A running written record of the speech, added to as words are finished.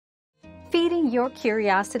feeding your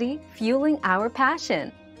curiosity, fueling our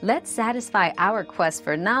passion. Let's satisfy our quest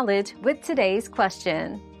for knowledge with today's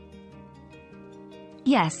question.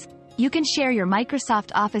 Yes, you can share your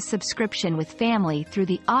Microsoft Office subscription with family through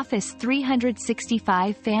the Office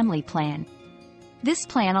 365 Family Plan. This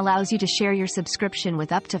plan allows you to share your subscription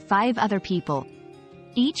with up to 5 other people,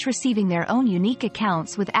 each receiving their own unique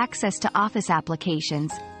accounts with access to Office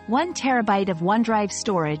applications, 1 terabyte of OneDrive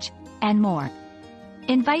storage, and more.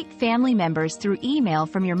 Invite family members through email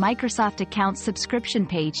from your Microsoft account subscription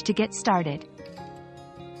page to get started.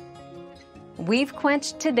 We've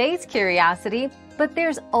quenched today's curiosity, but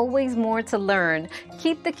there's always more to learn.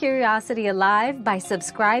 Keep the curiosity alive by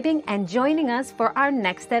subscribing and joining us for our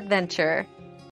next adventure.